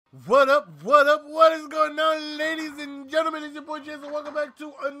What up, what up, what is going on, ladies and gentlemen? It's your boy Jason. Welcome back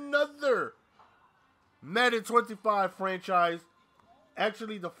to another Madden 25 franchise.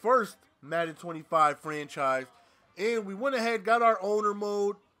 Actually, the first Madden 25 franchise. And we went ahead, got our owner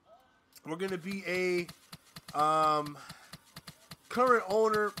mode. We're going to be a current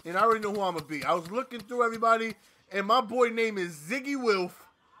owner, and I already know who I'm going to be. I was looking through everybody, and my boy name is Ziggy Wolf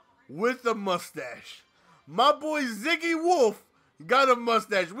with a mustache. My boy Ziggy Wolf got a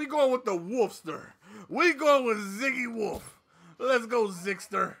mustache. We going with the Wolfster. We going with Ziggy Wolf. Let's go,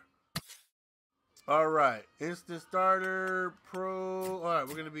 Zigster. All right. Instant starter, pro. All right,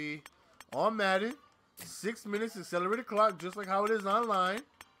 we're going to be on Madden. 6 minutes, accelerated clock, just like how it is online.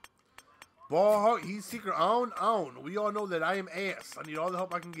 Ball hawk, heat seeker, on. We all know that I am ass. I need all the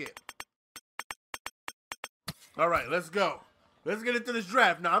help I can get. All right, let's go. Let's get into this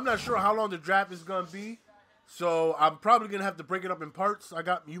draft. Now, I'm not sure how long the draft is going to be. So I'm probably gonna have to break it up in parts.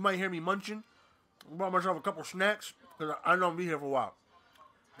 You might hear me munching. I brought myself a couple snacks because I know I'm be here for a while.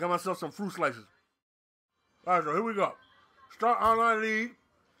 Got myself some fruit slices. All right, so here we go. Start online league.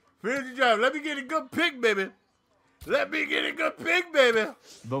 Finish the draft. Let me get a good pick, baby. Let me get a good pick, baby.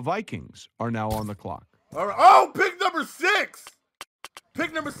 The Vikings are now on the clock. All right. Oh, pick number 6.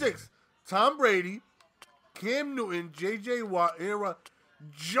 Pick number 6. Tom Brady, Cam Newton, J.J. Watt, Aaron,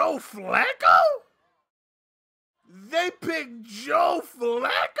 Joe Flacco. They picked Joe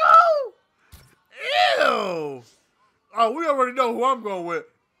Flacco? Ew. Oh, we already know who I'm going with.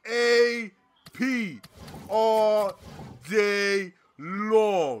 AP all day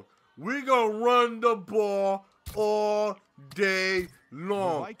long. We going to run the ball all day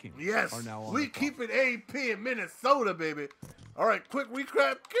long. The Vikings yes, are now on we the clock. keeping AP in Minnesota, baby. All right, quick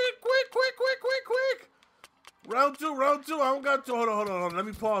recap. Quick. Round two. I don't got to. Hold on. Let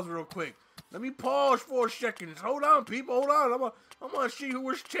me pause real quick. Let me pause for a second. Hold on, people. Hold on. I'm gonna see who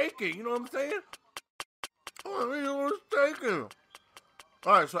was taking. You know what I'm saying? I want to see who was taking.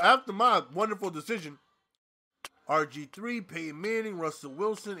 All right. So after my wonderful decision, RG3, Peyton Manning, Russell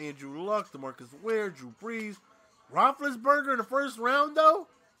Wilson, Andrew Luck, DeMarcus Ware, Drew Brees, Roethlisberger in the first round, though.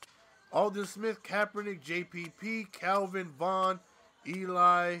 Alden Smith, Kaepernick, JPP, Calvin, Vaughn,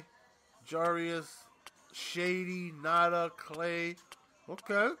 Eli, Jarius, Shady, Nada, Clay.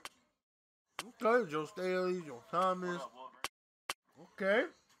 Okay, Joe Staley, Joe Thomas. Okay.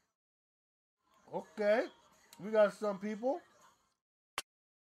 We got some people.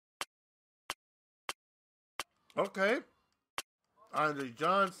 Okay. Andre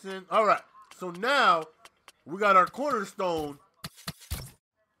Johnson. All right. So now we got our cornerstone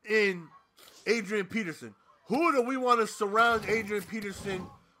in Adrian Peterson. Who do we want to surround Adrian Peterson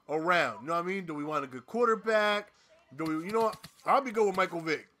around? You know what I mean? Do we want a good quarterback? You know what? I'll be good with Michael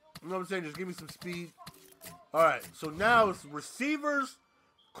Vick. You know what I'm saying? Just give me some speed. All right. So now it's receivers,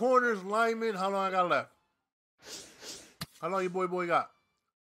 corners, linemen. How long I got left? How long your boy got?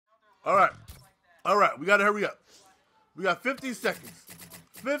 All right. We got to hurry up. We got 50 seconds.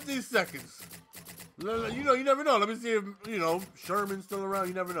 50 seconds. You know, you never know. Let me see if, Sherman's still around.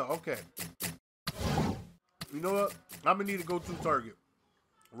 You never know. Okay. You know what? I'm going to need a go-to target.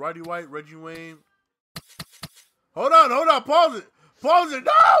 Roddy White, Reggie Wayne. Hold on. Pause it.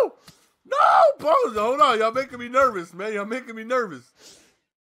 No! Pause it. Hold on. Y'all making me nervous, man. Y'all making me nervous.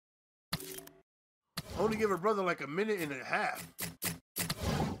 Only give a brother like a minute and a half.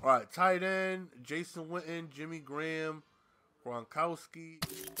 All right. Tight end, Jason Witten, Jimmy Graham, Gronkowski.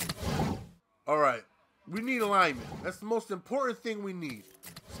 All right. We need linemen. That's the most important thing we need.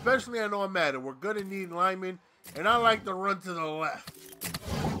 Especially on Madden. We're going to need linemen. And I like to run to the left.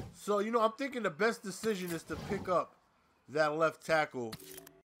 So, I'm thinking the best decision is to pick up that left tackle.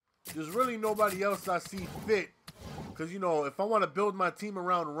 There's really nobody else I see fit. Because, if I want to build my team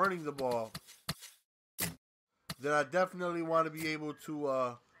around running the ball, then I definitely want to be able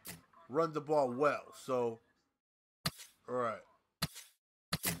to run the ball well. So, all right.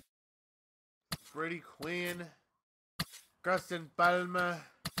 Freddie Quinn, Carson Palma,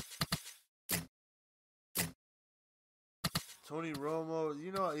 Tony Romo.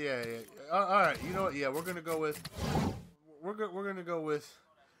 Yeah. All right. You know what? Yeah, we're gonna go with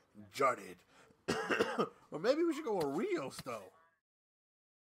Jarded. Or maybe we should go with Rios though.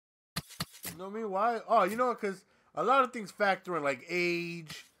 You know what I mean? Why? Oh, because a lot of things factor in, like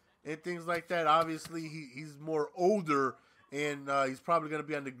age and things like that. Obviously, he's more older, and he's probably going to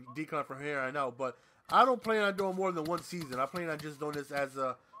be on the decline from here, I know. But I don't plan on doing more than one season. I plan on just doing this as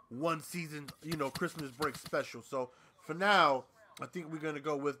a one season, Christmas break special. So for now, I think we're going to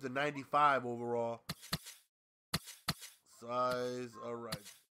go with the 95 overall. Size, all right.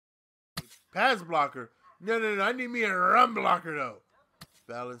 Pass blocker. No. I need me a run blocker, though.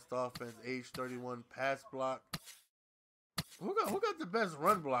 Balanced offense, age 31, pass block. Who got the best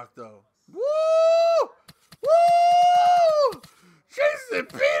run block though? Woo! Woo! Jason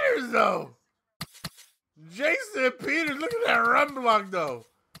Peters though. Jason Peters, look at that run block though.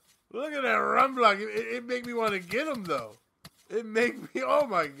 Look at that run block. It make me want to get him though. It make me, oh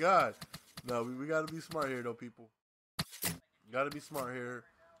my God. No, we got to be smart here though, people. Got to be smart here.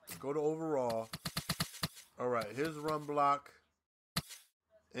 Let's go to overall. All right, his run block,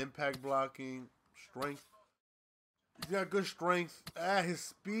 impact blocking, strength. He's got good strength. His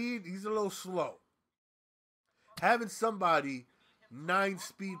speed, he's a little slow. Having somebody 9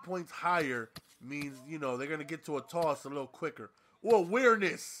 speed points higher means, you know, they're going to get to a toss a little quicker. Or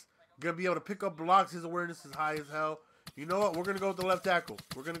awareness. Going to be able to pick up blocks. His awareness is high as hell. You know what? We're going to go with the left tackle.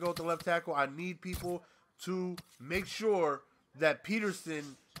 We're going to go with the left tackle. I need people to make sure that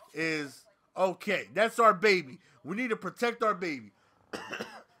Peterson is okay. That's our baby. We need to protect our baby.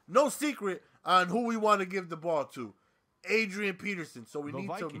 No secret on who we want to give the ball to. Adrian Peterson. So we need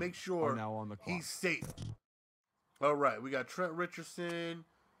to make sure he's safe. All right. We got Trent Richardson,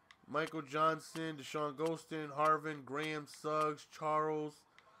 Michael Johnson, Deshaun Golston, Harvin, Graham, Suggs, Charles,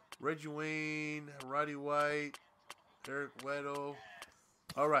 Reggie Wayne, Roddy White, Eric Weddle.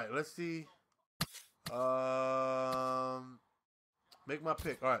 All right. Let's see. Make my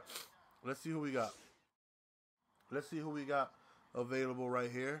pick. All right. Let's see who we got. Let's see who we got available right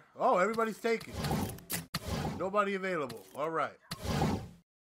here. Oh, everybody's taken. Nobody available. All right.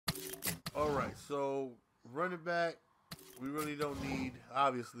 All right. So, running back, we really don't need.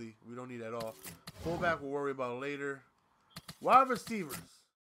 Obviously, we don't need at all. Fullback, we'll worry about later. Wide receivers.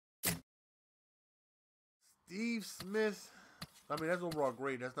 Steve Smith. I mean, that's overall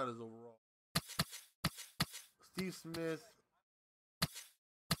grade. That's not his overall. Steve Smith.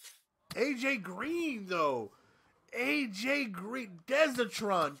 AJ Green, though. AJ Green.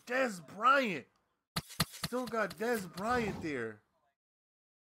 Desatron. Des Bryant. Still got Des Bryant there.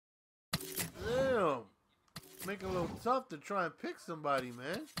 Damn. Make it a little tough to try and pick somebody,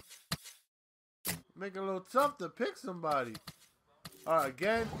 man. Make it a little tough to pick somebody. All right,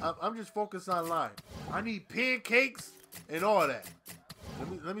 again, I'm just focused on line. I need pancakes and all that.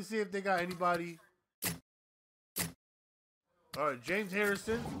 Let me see if they got anybody. All right, James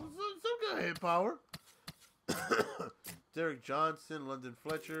Harrison. Some good hit power. Derek Johnson, London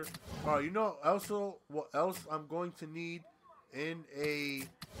Fletcher. All right, you know also what else I'm going to need in a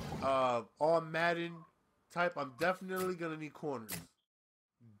all Madden type? I'm definitely going to need corners.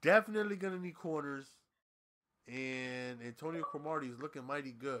 Definitely going to need corners. And Antonio Cromartie is looking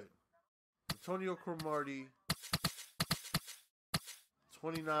mighty good. Antonio Cromartie,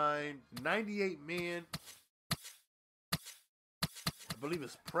 29, 98 man. I believe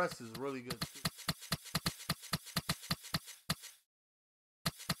his press is really good too.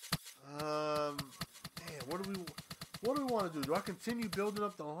 Damn, what do we want to do? Do I continue building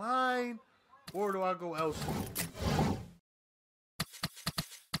up the line, or do I go elsewhere?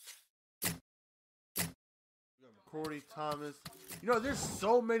 Corey Thomas. You know, there's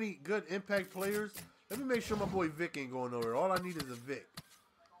so many good impact players. Let me make sure my boy Vic ain't going nowhere. All I need is a Vic.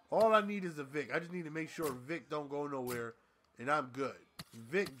 All I need is a Vic. I just need to make sure Vic don't go nowhere, and I'm good.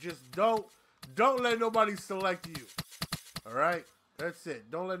 Vic, just don't let nobody select you. All right? That's it.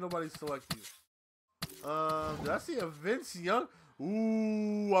 Don't let nobody select you. Did I see a Vince Young?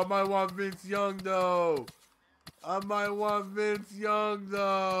 Ooh, I might want Vince Young, though. My boy Vince Young.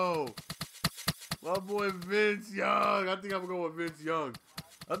 I think I'm going to go with Vince Young.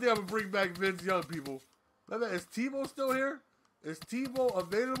 I think I'm going to bring back Vince Young, people. Is Tebow still here? Is Tebow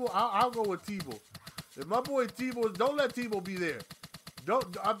available? I'll go with Tebow. If my boy Tebow, don't let Tebow be there.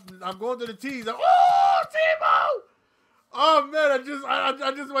 I'm going to the T's. Oh, Tebow! Oh, man, I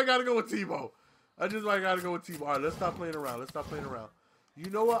just might got to go with Tebow. All right, let's stop playing around. You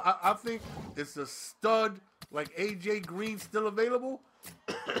know what? I think it's a stud like AJ Green still available.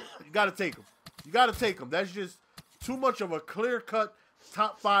 You got to take him. That's just too much of a clear-cut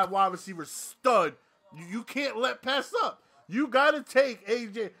top 5 wide receiver stud. You can't let pass up. You got to take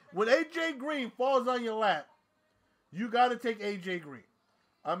AJ. When AJ Green falls on your lap, you got to take AJ Green.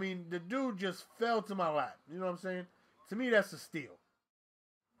 I mean, the dude just fell to my lap. You know what I'm saying? To me, that's a steal.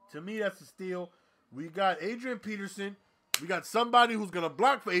 We got Adrian Peterson. We got somebody who's going to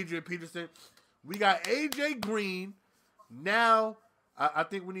block for Adrian Peterson. We got AJ Green. Now, I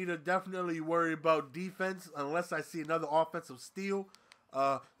think we need to definitely worry about defense unless I see another offensive steal.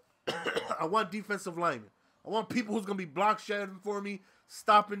 I want defensive linemen. I want people who's going to be block shedding for me,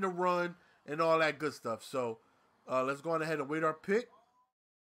 stopping the run, and all that good stuff. So, let's go on ahead and wait our pick.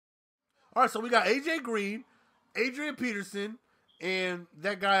 All right, so we got AJ Green, Adrian Peterson, and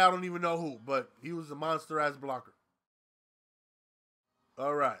that guy I don't even know who, but he was a monster-ass blocker.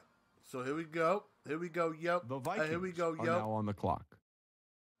 All right. So here we go. Here we go, yep. The Vikings here we go, are yep. now on the clock.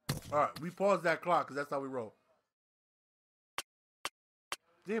 All right, we paused that clock because that's how we roll.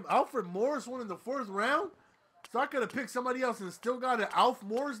 Damn, Alfred Morris won in the 4th round? So I could have picked somebody else and still got an Alf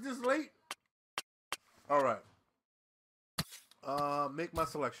Morris this late? All right. Make my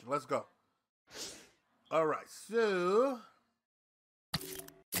selection. Let's go. All right, so...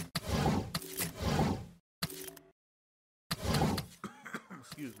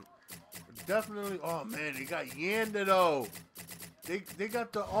 Excuse me. Definitely... Oh, man, they got Yanda, though. They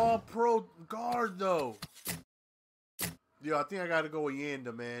got the all-pro guard, though. Yo, I think I got to go with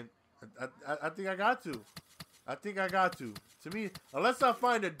Yanda, man. I think I got to. I think I got to. To me, unless I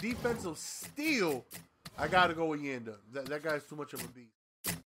find a defensive steal, I got to go with Yanda. That guy's too much of a beast.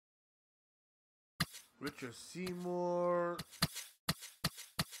 Richard Seymour.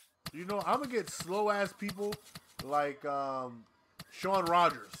 You know, I'm going to get slow-ass people like Sean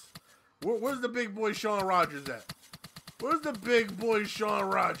Rogers. Where's the big boy Sean Rogers at? Where's the big boy Sean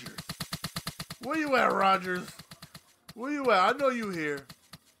Rogers? Where you at, Rogers? Where you at? I know you here.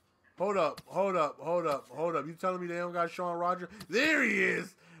 Hold up. You telling me they don't got Sean Rogers? There he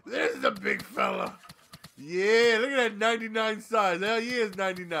is. There's the big fella. Yeah, look at that 99 size. Hell yeah, it's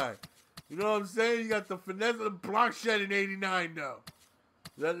 99. You know what I'm saying? You got the finesse of the block shed in 89, though.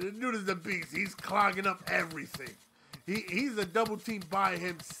 That dude is the beast. He's clogging up everything. He's a double team by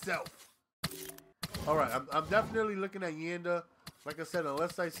himself. All right, I'm definitely looking at Yanda. Like I said,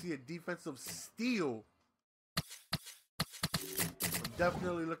 unless I see a defensive steal, I'm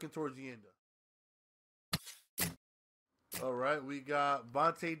definitely looking towards Yanda. All right, we got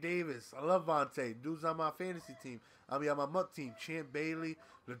Vontae Davis. I love Vontae. Dude's on my fantasy team. I mean, on my M.U.T team. Champ Bailey,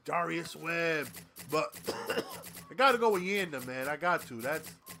 Ladarius Webb. But I got to go with Yanda, man. I got to. I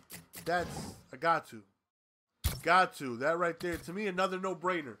got to. Got to. That right there, to me, another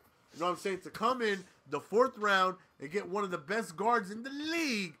no-brainer. You know what I'm saying? To come in the 4th round and get one of the best guards in the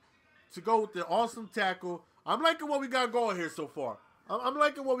league to go with the awesome tackle. I'm liking what we got going here so far. I'm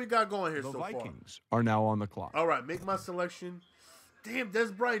liking what we got going here so far. The Vikings are now on the clock. All right, make my selection. Damn, Des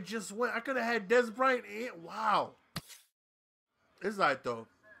Bryant just went. I could have had Des Bryant and wow. It's like though.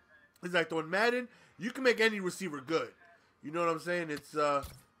 In Madden, you can make any receiver good. You know what I'm saying? It's the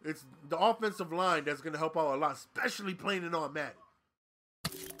offensive line that's gonna help out a lot, especially playing it on Madden.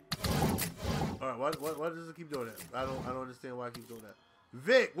 All right, why does it keep doing that? I don't understand why it keeps doing that.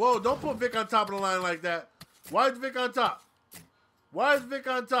 Vic, whoa, don't put Vic on top of the line like that. Why is Vic on top? Why is Vic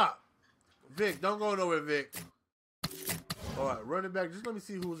on top? Vic, don't go nowhere, Vic. All right, running back. Just let me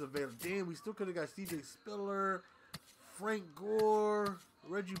see who's available. Damn, we still could have got C.J. Spiller, Frank Gore,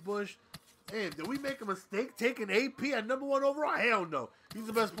 Reggie Bush. Damn, did we make a mistake taking AP at #1 overall? Hell no. He's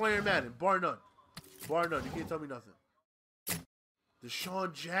the best player in Madden, bar none. Bar none. You can't tell me nothing.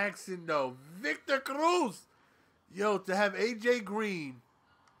 Deshaun Jackson, though. Victor Cruz. Yo, to have A.J. Green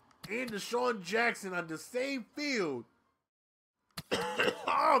and Deshaun Jackson on the same field.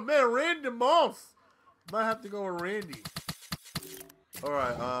 Oh, man, Randy Moss. Might have to go with Randy. All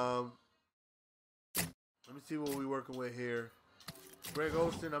right, let me see what we're working with here. Greg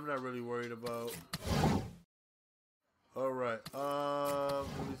Olsen, I'm not really worried about. All right, let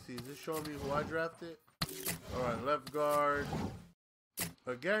me see. Is this showing me who I drafted? All right, left guard.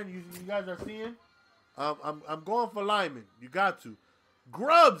 Again, you guys are seeing? I'm going for lineman. You got to.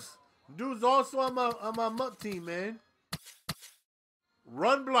 Grubbs. Dude's also on my M.U.T team, man.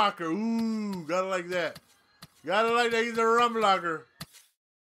 Run blocker. Ooh, gotta like that. Gotta like that. He's a run blocker.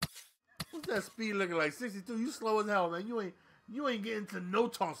 What's that speed looking like? 62. You slow as hell, man. You ain't getting to no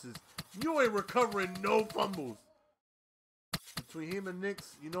tosses. You ain't recovering no fumbles. Between him and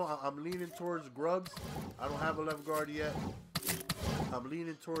Nix, you know, I'm leaning towards Grubbs. I don't have a left guard yet. I'm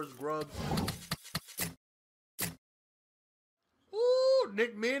leaning towards Grubbs. Ooh,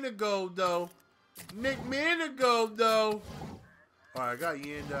 Nick Manigault, though. Nick Manigault, though. All right, I got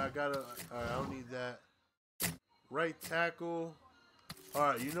Yanda. All right, I don't need that. Right tackle. All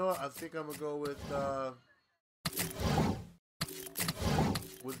right, you know what? I think I'm going to go with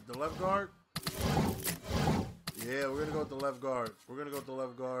the left guard. Yeah, we're going to go with the left guard. We're going to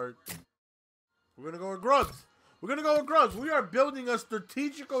go with Grubbs. We are building a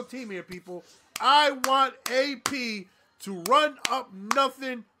strategical team here, people. I want AP to run up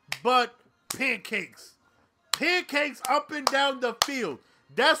nothing but pancakes. Pancakes up and down the field.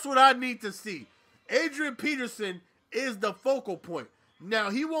 That's what I need to see. Adrian Peterson is the focal point. Now,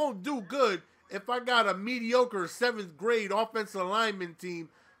 he won't do good if I got a mediocre 7th grade offensive lineman team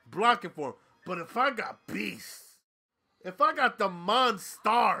blocking for him. But if I got beasts, If I got the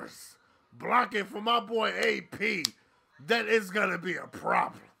Monstars blocking for my boy AP, then it's going to be a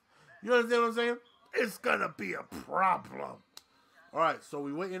problem. You understand what I'm saying? It's going to be a problem. All right, so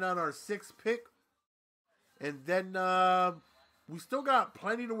we waiting on our 6th pick. And then we still got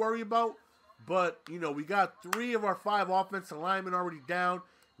plenty to worry about. But, you know, we got 3 of our 5 offensive linemen already down.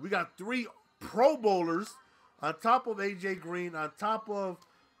 We got 3 Pro Bowlers on top of A.J. Green, on top of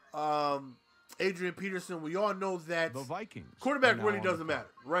Adrian Peterson. We all know that the Vikings quarterback really doesn't matter,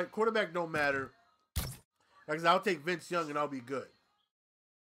 right? Quarterback don't matter. Like I said, I'll take Vince Young and I'll be good.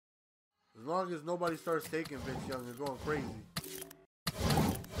 As long as nobody starts taking Vince Young and going crazy.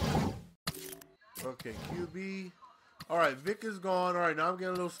 Okay, QB. All right, Vic is gone. All right, now I'm getting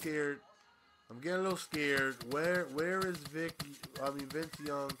a little scared. Where is Vince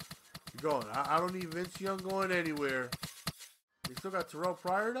Young going? I don't need Vince Young going anywhere. They still got Terrell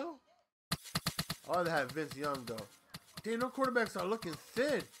Pryor, though? I'd rather have Vince Young, though. Damn, no quarterbacks are looking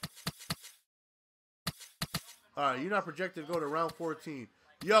thin. All right, you're not projected to go to round 14.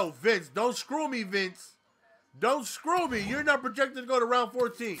 Yo, Vince, don't screw me, Vince. Don't screw me. You're not projected to go to round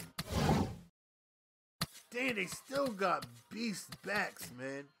 14. Damn, they still got beast backs,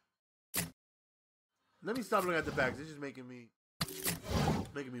 man. Let me stop looking at the backs. It's just making me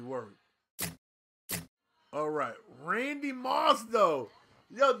worried. All right, Randy Moss, though.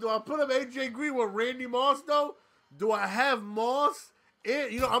 Yo, do I put up A.J. Green with Randy Moss, though? Do I have Moss?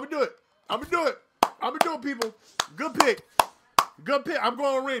 You know, I'm going to do it, people. Good pick. I'm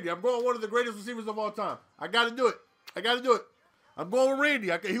going with Randy. I'm going with one of the greatest receivers of all time. I got to do it. I'm going with Randy.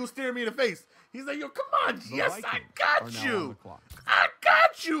 He was staring me in the face. He's like, yo, come on. Yes, I got you. I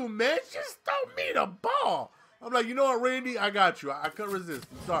got you, man. Just throw me the ball. I'm like, you know what, Randy? I got you. I couldn't resist.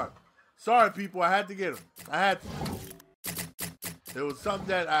 I'm sorry. Sorry, people. I had to get him. I had to. It was something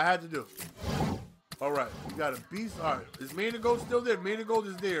that I had to do. All right. We got a beast. All right. Is Man and Gold still there? Man and Gold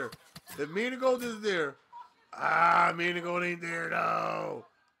is there. If Man and Gold is there. Man and Gold ain't there, though.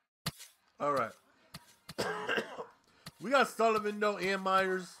 All right. We got Sullivan, though, and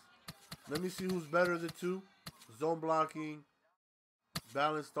Myers. Let me see who's better of the two. Zone blocking.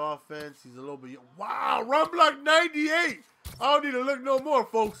 Balanced offense. He's a little bit... Wow, run block 98. I don't need to look no more,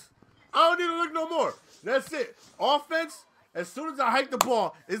 folks. That's it. Offense, as soon as I hike the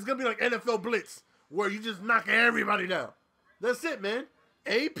ball, it's going to be like NFL Blitz, where you just knock everybody down. That's it, man.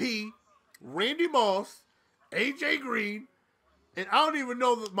 AP, Randy Moss, A.J. Green, and I don't even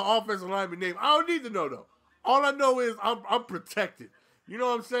know my offensive lineman name. I don't need to know, though. All I know is I'm protected. You know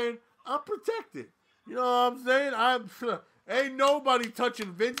what I'm saying? I'm protected. You know what I'm saying? Ain't nobody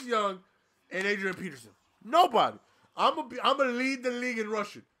touching Vince Young and Adrian Peterson. Nobody. I'm gonna lead the league in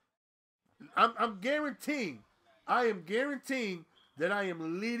rushing. I'm guaranteeing. I am guaranteeing that I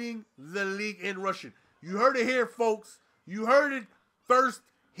am leading the league in rushing. You heard it here, folks. You heard it first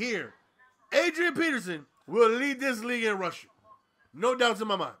here. Adrian Peterson will lead this league in rushing. No doubts in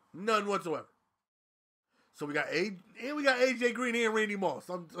my mind. None whatsoever. So we got AJ Green and Randy Moss.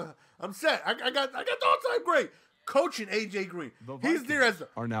 I'm set. I got the all-time great coaching AJ Green. He's there as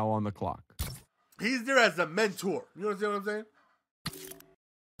are now on the clock. He's there as a mentor. You understand what I'm saying?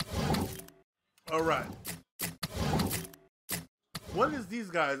 All right. What is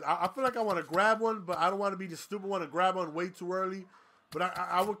these guys? I feel like I want to grab one, but I don't want to be the stupid one to grab one way too early. But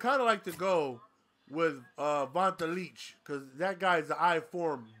I would kind of like to go with Vonta Leach, because that guy's an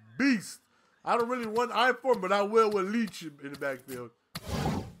I-form beast. I don't really want I-form, but I will with Leach in the backfield.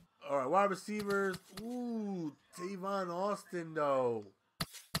 All right, wide receivers. Ooh, Tavon Austin, though.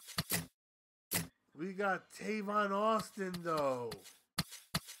 We got Tavon Austin, though.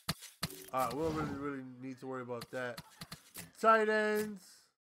 All right, we don't really need to worry about that. Tight ends.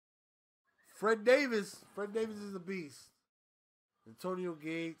 Fred Davis. Fred Davis is a beast. Antonio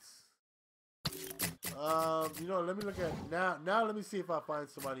Gates. You know, let me look at now. Let me see if I find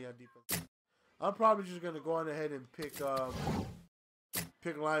somebody on defense. I'm probably just gonna go on ahead and pick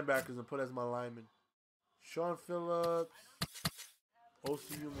linebackers and put as my lineman. Sean Phillips,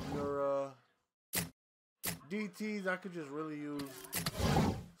 OCU Mamura, DTs. I could just really use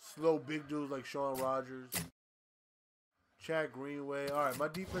slow big dudes like Sean Rogers, Chad Greenway. All right, my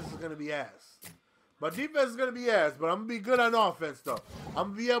defense is gonna be ass. But I'm gonna be good on offense though. I'm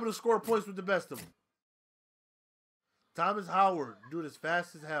gonna be able to score points with the best of them. Thomas Howard, dude, is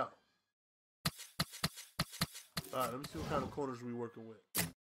fast as hell. All right, let me see what kind of corners we working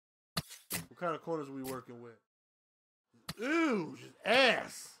with. Ooh, just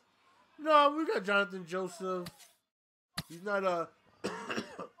ass. No, we got Jonathan Joseph. He's not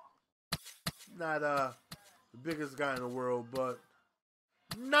the biggest guy in the world, but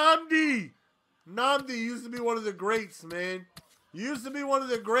Nnamdi Namdi used to be one of the greats, man. You used to be one of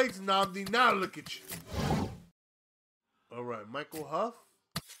the greats, Namdi. Now look at you. All right, Michael Huff.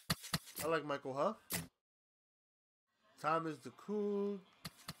 I like Michael Huff. Thomas DeCool.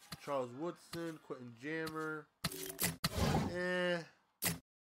 Charles Woodson. Quentin Jammer.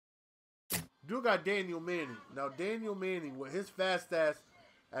 Dude got Daniel Manning. Now, Daniel Manning, with his fast ass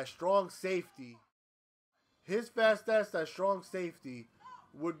at strong safety,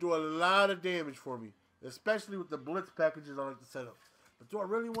 would do a lot of damage for me, especially with the blitz packages I like to set up. But do I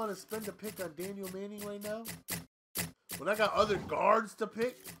really want to spend a pick on Daniel Manning right now? When I got other guards to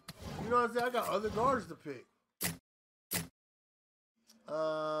pick? You know what I'm saying? I got other guards to pick. You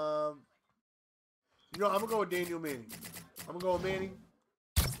know, I'm going to go with Daniel Manning. I'm going to go with Manning.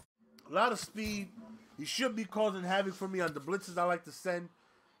 A lot of speed. He should be causing havoc for me on the blitzes I like to send.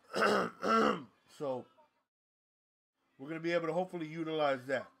 So, we're going to be able to hopefully utilize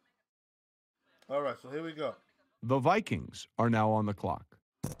that. All right, so here we go. The Vikings are now on the clock.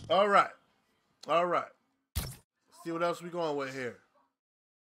 All right. Let's see what else we going with here.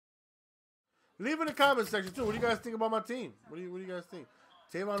 Leave in the comment section, too. What do you guys think about my team? What do you guys think?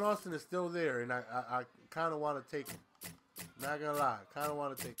 Tavon Austin is still there, and I kind of want to take him. Not going to lie. Kind of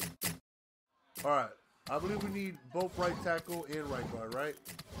want to take him. All right. I believe we need both right tackle and right guard, right?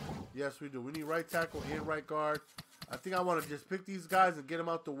 Yes, we do. We need right tackle and right guard. I think I want to just pick these guys and get them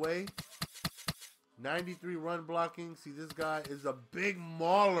out the way. 93 run blocking. See, this guy is a big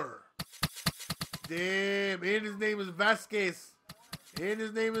mauler. Damn. And his name is Vasquez.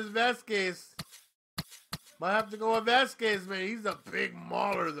 Might have to go with Vasquez, man. He's a big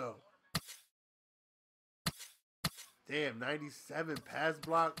mauler, though. Damn, 97 pass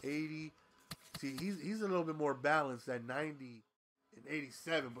block, 80. See, he's a little bit more balanced at 90 and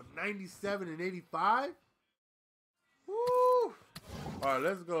 87, but 97 and 85? Woo! All right,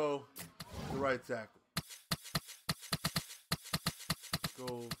 let's go to right tackle. Let's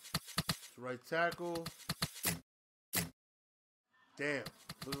go to right tackle. Damn,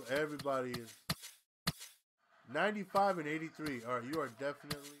 look, everybody is 95 and 83. All right, you are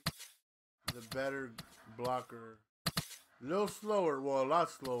definitely the better blocker. A little slower, well, a lot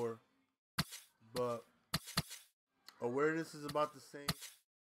slower, but awareness is about the same.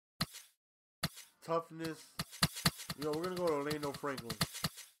 Toughness, you know, we're going to go to Orlando Franklin.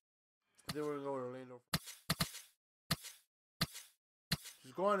 I think we're going to go to Orlando.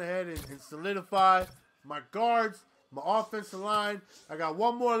 Just go on ahead and solidify my guards, my offensive line. I got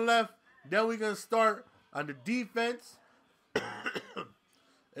one more left. Then we're going to start on the defense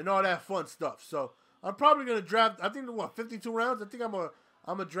and all that fun stuff. So I'm probably going to draft, I think, 52 rounds? I think I'm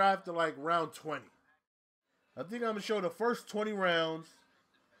gonna draft to like round 20. I think I'm going to show the first 20 rounds,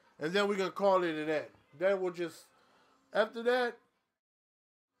 and then we're going to call it an end. Then we'll just, after that,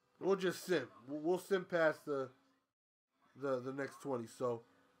 we'll just sim. We'll sim past the next 20. So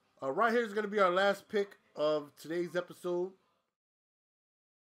right here is going to be our last pick of today's episode.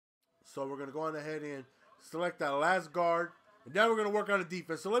 So we're going to go on ahead and select that last guard. And then we're going to work on the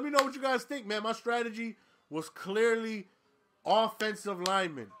defense. So let me know what you guys think, man. My strategy was clearly offensive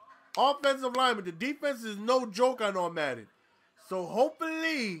lineman. Offensive lineman. The defense is no joke on all Madden. So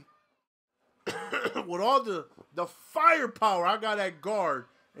hopefully, with all the firepower I got at guard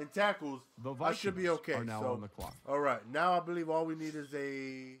and tackles, I should be okay. Are now on the clock. All right. Now I believe all we need is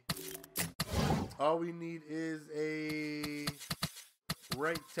a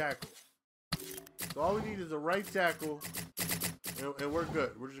right tackle. So all we need is a right tackle, and we're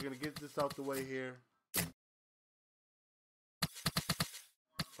good. We're just going to get this out the way here.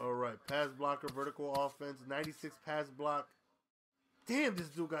 All right, pass blocker, vertical offense, 96 pass block. Damn, this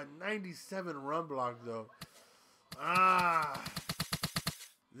dude got 97 run block, though.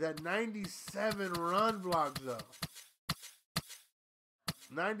 That 97 run block, though.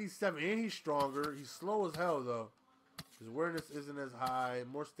 97, and he's stronger. He's slow as hell, though. His awareness isn't as high.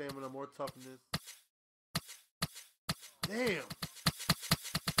 More stamina, more toughness. Damn.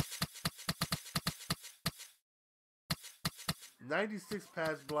 '96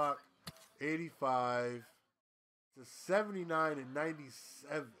 pass block, 85 to 79 and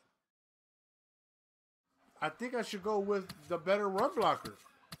 97. I think I should go with the better run blocker.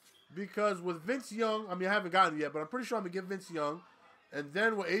 Because with Vince Young, I mean, I haven't gotten it yet, but I'm pretty sure I'm going to get Vince Young. And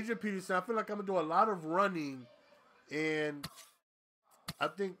then with Adrian Peterson, I feel like I'm going to do a lot of running. And I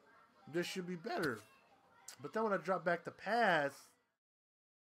think this should be better. But then when I drop back to pass,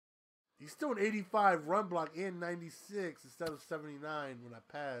 he's still an 85 run block and 96 instead of 79 when I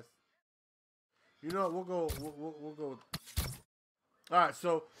pass. You know what? We'll go with. All right,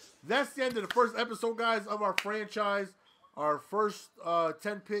 so that's the end of the first episode, guys, of our franchise. Our first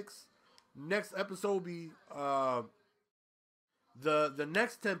 10 picks. Next episode will be the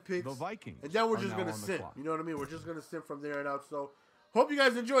next 10 picks. The Vikings. And then we're are just now going to on the sim. clock. You know what I mean? We're just going to sim from there and out. So, hope you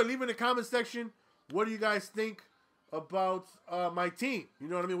guys enjoy. Leave in the comment section. What do you guys think about my team? You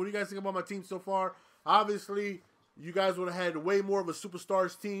know what I mean? What do you guys think about my team so far? Obviously, you guys would have had way more of a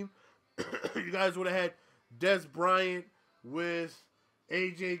superstars team. You guys would have had Des Bryant with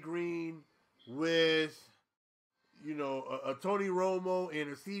AJ Green, with, you know, a Tony Romo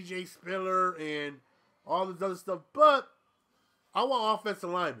and a CJ Spiller and all this other stuff. But I want offensive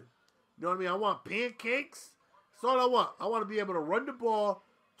linemen. You know what I mean? I want pancakes. That's all I want. I want to be able to run the ball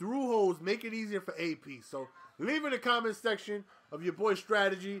through holes, make it easier for AP. So leave in the comment section of your boy's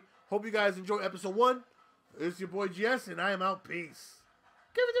strategy. Hope you guys enjoy episode 1. It's your boy GS, and I am out. Peace.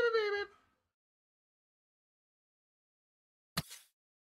 Give it to me, baby.